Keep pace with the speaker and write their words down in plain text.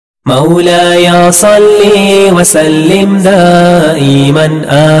مولاي صل وسلم دائما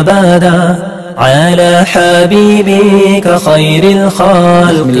أبدا على حبيبك خير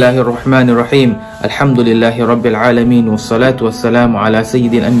الخلق. بسم الله الرحمن الرحيم. الحمد لله رب العالمين، والصلاة والسلام على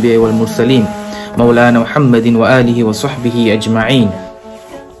سيد الأنبياء والمرسلين مولانا محمد وآله وصحبه أجمعين.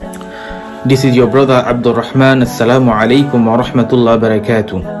 This is your brother Abdur Rahman. Assalamu alaikum wa rahmatullahi wa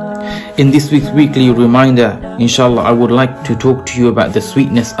barakatuh. In this week's weekly reminder, inshallah, I would like to talk to you about the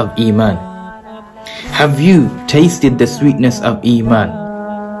sweetness of Imaan. Have you tasted the sweetness of Imaan?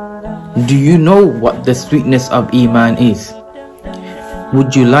 Do you know what the sweetness of Imaan is?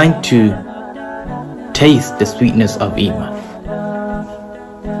 Would you like to taste the sweetness of Imaan?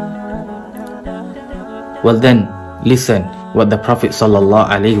 Well then, listen what the Prophet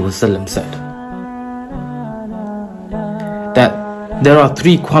ﷺ said. That there are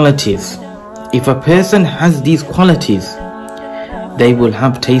three qualities. If a person has these qualities, they will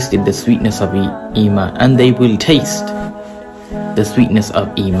have tasted the sweetness of Imaan, and they will taste the sweetness of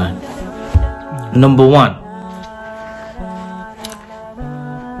Imaan. Number one,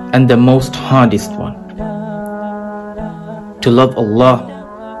 and the most hardest one, to love Allah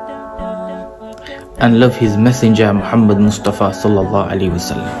and love His Messenger Muhammad Mustafa sallallahu alaihi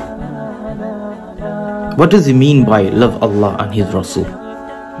wasallam. What does it mean by love Allah and His Rasul?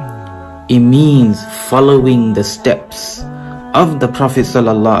 It means following the steps of the Prophet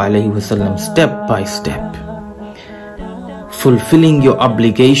sallallahu alaihi wasallam step by step, fulfilling your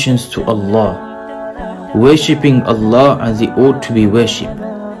obligations to Allah, worshipping Allah as He ought to be worshipped,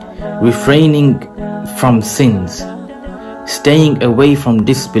 refraining from sins, staying away from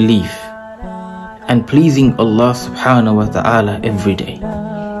disbelief, and pleasing Allah subhanahu wa ta'ala every day.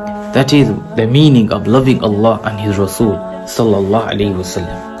 That is the meaning of loving Allah and His Rasul sallallahu alaihi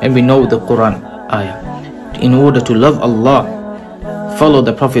wasallam. And we know the Quran ayah. In order to love Allah, follow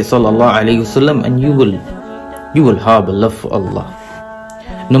the Prophet sallallahu alaihi wasallam, and you will harbor love for Allah.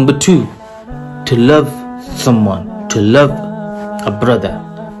 Number two, to love someone, to love a brother,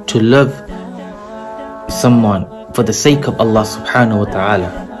 to love someone for the sake of Allah subhanahu wa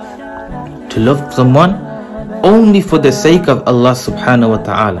ta'ala. To love someone only for the sake of Allah subhanahu wa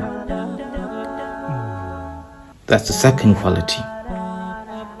ta'ala. That's the second quality.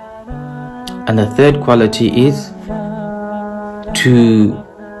 And the third quality is to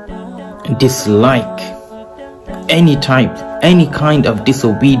dislike any kind of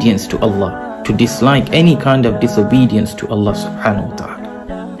disobedience to Allah. To dislike any kind of disobedience to Allah subhanahu wa ta'ala.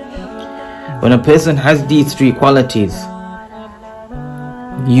 When a person has these three qualities,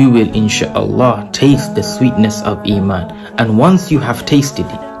 you will insha'Allah taste the sweetness of Iman. And once you have tasted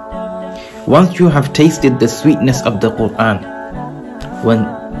it, once you have tasted the sweetness of the Quran,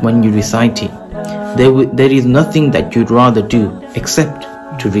 when you recite it, there is nothing that you'd rather do except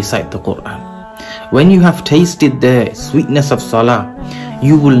to recite the Quran. When you have tasted the sweetness of Salah,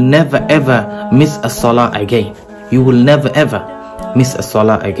 you will never ever miss a Salah again. You will never ever miss a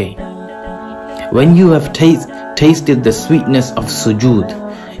Salah again. When you have tasted the sweetness of sujood,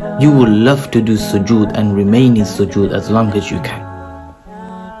 you will love to do sujood and remain in sujood as long as you can.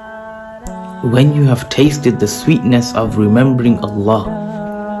 When you have tasted the sweetness of remembering Allah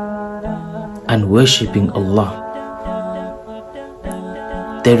and worshipping Allah,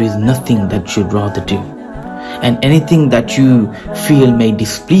 there is nothing that you'd rather do. And anything that you feel may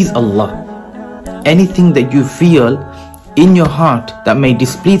displease Allah, anything that you feel in your heart that may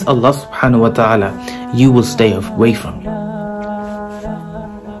displease Allah subhanahu wa ta'ala, you will stay away from it.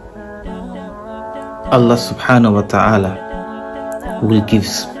 Allah subhanahu wa ta'ala will give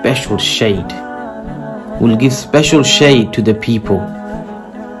special shade, to the people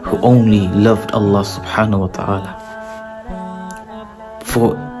who only loved Allah subhanahu wa ta'ala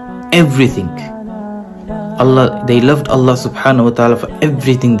for everything. They loved Allah subhanahu wa ta'ala for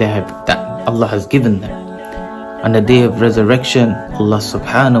everything that Allah has given them. On the day of resurrection, Allah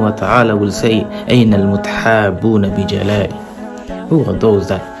subhanahu wa ta'ala will say, أَيْنَ الْمُتْحَابُونَ بِجَلَالِ. Who are those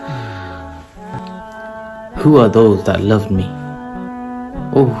that loved me?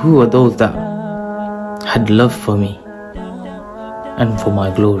 Oh, who are those that had love for me and for my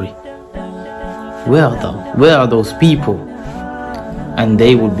glory? Where are those people? And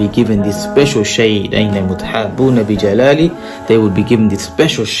they will be given this special shade. أَيْنَ الْمُتْحَابُونَ بِجَلَالِ. They will be given this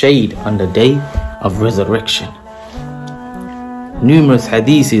special shade on the day of resurrection. Numerous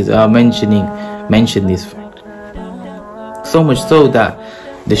hadiths are mention this fact. So much so that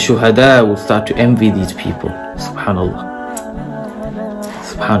the shuhada will start to envy these people. Subhanallah.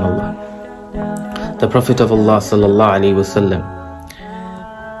 Subhanallah. The Prophet of Allah sallallahu alaihi wasallam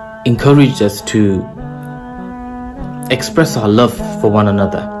encouraged us to express our love for one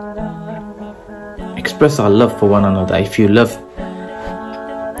another. express our love for one another. If you love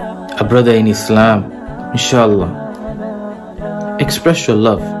a brother in Islam, inshallah, express your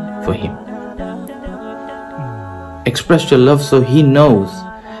love for him. Express your love so he knows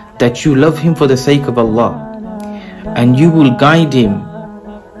that you love him for the sake of Allah, and you will guide him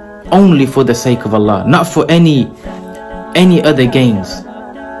only for the sake of Allah, not for any other gains,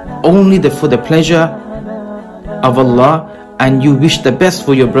 only for the pleasure of Allah. And you wish the best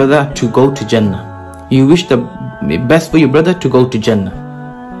for your brother to go to Jannah. You wish the best for your brother to go to Jannah.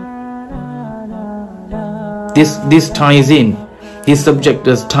 This ties in, this subject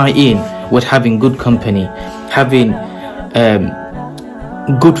does tie in with having good company, having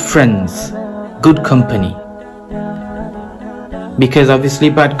good friends, good company. Because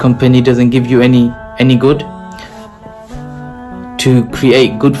obviously bad company doesn't give you any good. To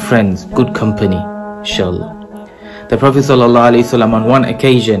create good friends, good company, inshallah. The Prophet ﷺ on one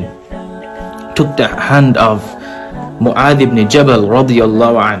occasion took the hand of Mu'adh ibn Jabal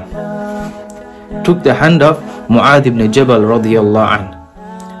radiyallahu anh. Took the hand of Mu'adh ibn Jabal radiyallahu anh,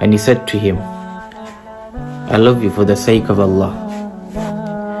 and he said to him, I love you for the sake of Allah.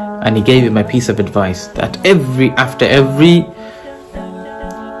 And he gave him a piece of advice that after every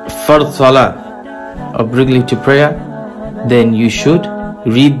fard salah, obligatory prayer, then you should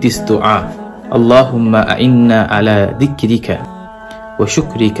read this dua: Allahumma a'inna ala dhikrika wa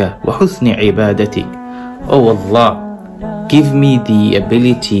shukrika wa husni ibadatik. Oh Allah, give me the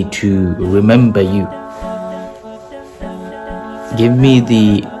ability to remember you. Give me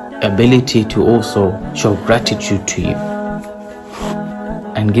the ability to also show gratitude to you.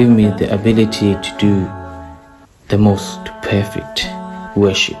 And give me the ability to do the most perfect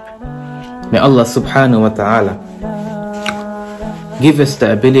worship. May Allah subhanahu wa ta'ala give us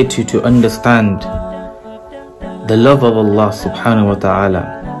the ability to understand the love of Allah subhanahu wa ta'ala,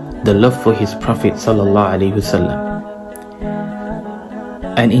 the love for His Prophet sallallahu alaihi wasallam.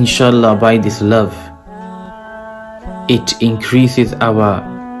 And inshallah, by this love, it increases our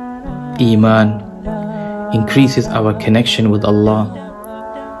Imaan, increases our connection with Allah,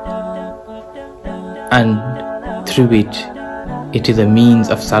 and through it is a means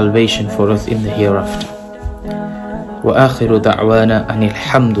of salvation for us in the hereafter. وآخر دعوانا أن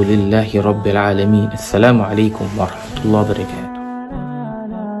الحمد لله رب العالمين. السلام عليكم ورحمة الله وبركاته.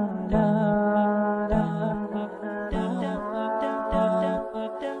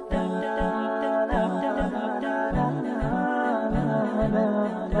 la